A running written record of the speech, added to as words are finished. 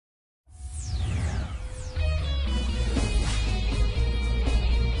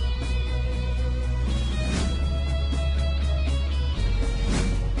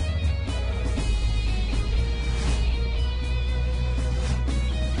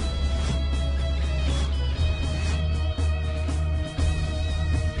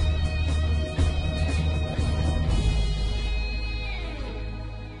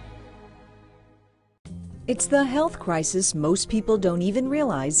It's the health crisis most people don't even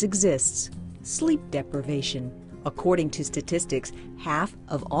realize exists: sleep deprivation. According to statistics, half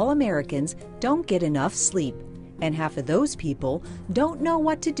of all Americans don't get enough sleep, and half of those people don't know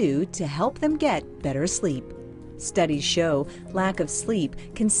what to do to help them get better sleep. Studies show lack of sleep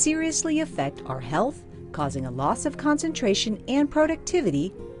can seriously affect our health, causing a loss of concentration and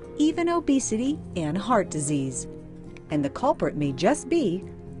productivity, even obesity and heart disease. And the culprit may just be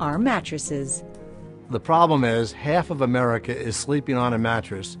our mattresses. The problem is half of America is sleeping on a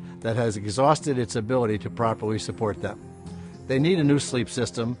mattress that has exhausted its ability to properly support them. They need a new sleep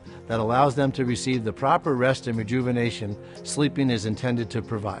system that allows them to receive the proper rest and rejuvenation sleeping is intended to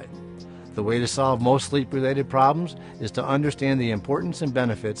provide. The way to solve most sleep-related problems is to understand the importance and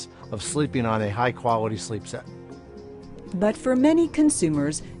benefits of sleeping on a high-quality sleep set. But for many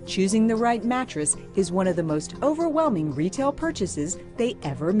consumers, choosing the right mattress is one of the most overwhelming retail purchases they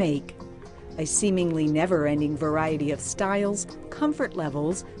ever make. A seemingly never-ending variety of styles, comfort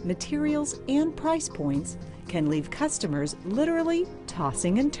levels, materials, and price points can leave customers literally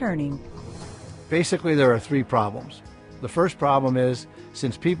tossing and turning. Basically, there are three problems. The first problem is,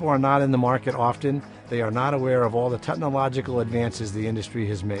 since people are not in the market often, they are not aware of all the technological advances the industry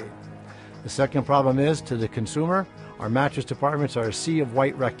has made. The second problem is, to the consumer, our mattress departments are a sea of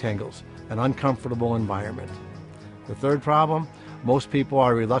white rectangles, an uncomfortable environment. The third problem, most people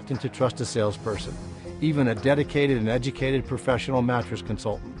are reluctant to trust a salesperson, even a dedicated and educated professional mattress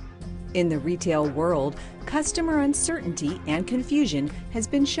consultant. In the retail world, customer uncertainty and confusion has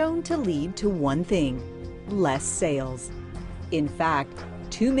been shown to lead to one thing: less sales. In fact,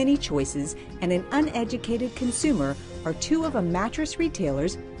 too many choices and an uneducated consumer are two of a mattress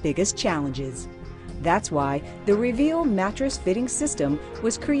retailer's biggest challenges. That's why the Reveal mattress fitting system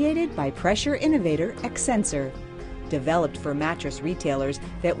was created by pressure innovator Xsensor. Developed for mattress retailers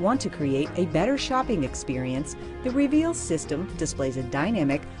that want to create a better shopping experience, the Reveal system displays a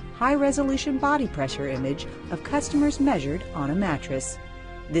dynamic, high-resolution body pressure image of customers measured on a mattress.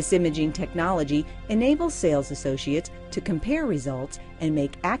 This imaging technology enables sales associates to compare results and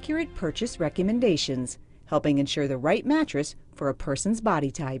make accurate purchase recommendations, helping ensure the right mattress for a person's body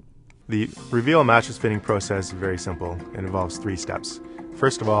type. The Reveal mattress fitting process is very simple and involves 3 steps.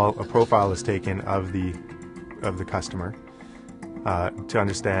 First of all, a profile is taken of the customer to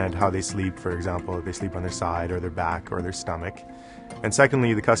understand how they sleep. For example, if they sleep on their side or their back or their stomach. And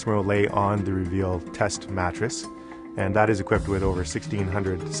secondly, the customer will lay on the Reveal test mattress, and that is equipped with over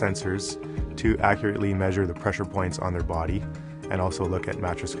 1,600 sensors to accurately measure the pressure points on their body and also look at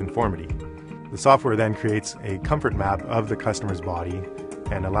mattress conformity. The software then creates a comfort map of the customer's body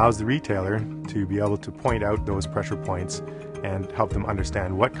and allows the retailer to be able to point out those pressure points and help them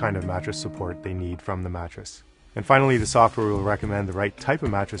understand what kind of mattress support they need from the mattress. And finally, the software will recommend the right type of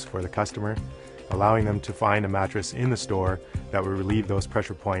mattress for the customer, allowing them to find a mattress in the store that will relieve those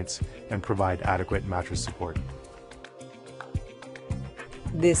pressure points and provide adequate mattress support.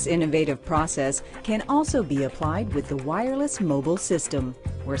 This innovative process can also be applied with the wireless mobile system,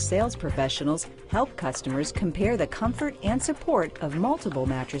 where sales professionals help customers compare the comfort and support of multiple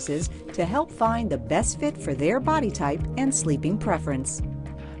mattresses to help find the best fit for their body type and sleeping preference.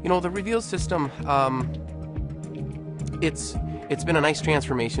 You know, the Reveal system, it's been a nice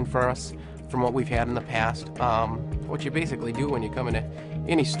transformation for us from what we've had in the past. What you basically do when you come into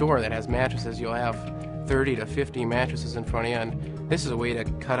any store that has mattresses, you'll have 30 to 50 mattresses in front of you, and this is a way to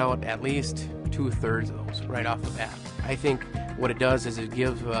cut out at least 2/3 of those right off the bat. I think what it does is it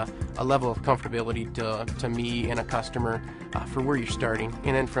gives a level of comfortability to me and a customer for where you're starting,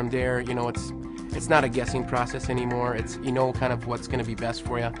 and then from there, you know, it's not a guessing process anymore. It's, you know, kind of what's going to be best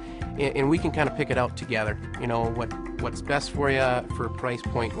for you, and we can kind of pick it out together. You know what's best for you for price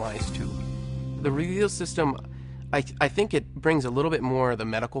point wise too. The Reveal system, I think it brings a little bit more of the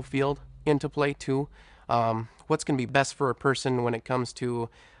medical field into play too. What's going to be best for a person when it comes to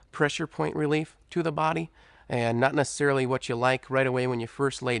pressure point relief to the body, and not necessarily what you like right away when you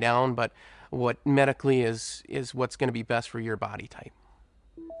first lay down, but what medically is what's going to be best for your body type.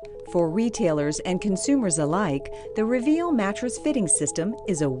 For retailers and consumers alike, the Reveal mattress fitting system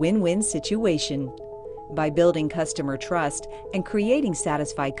is a win-win situation. By building customer trust and creating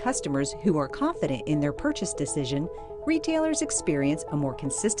satisfied customers who are confident in their purchase decision, retailers experience a more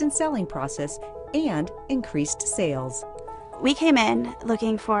consistent selling process and increased sales. We came in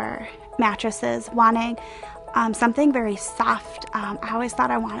looking for mattresses, wanting something very soft. I always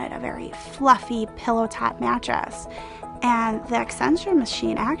thought I wanted a very fluffy pillow top mattress. And the Xsensor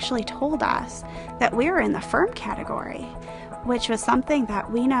machine actually told us that we were in the firm category, which was something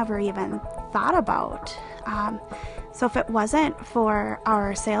that we never even thought about. So if it wasn't for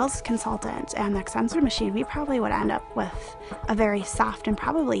our sales consultant and the Xsensor machine, we probably would end up with a very soft and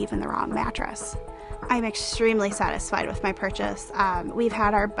probably even the wrong mattress. I'm extremely satisfied with my purchase. We've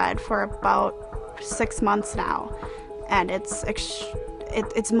had our bed for about 6 months now, and it's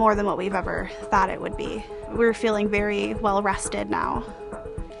more than what we've ever thought it would be. We're feeling very well rested now.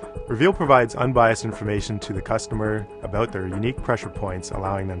 Reveal provides unbiased information to the customer about their unique pressure points,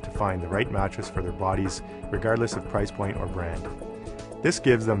 allowing them to find the right mattress for their bodies, regardless of price point or brand. This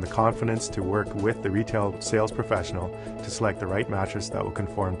gives them the confidence to work with the retail sales professional to select the right mattress that will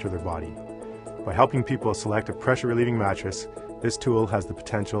conform to their body. By helping people select a pressure-relieving mattress, this tool has the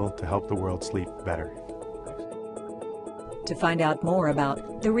potential to help the world sleep better. To find out more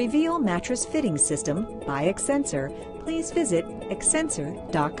about the Reveal Mattress Fitting System by Xsensor, please visit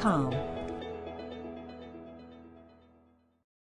Xsensor.com.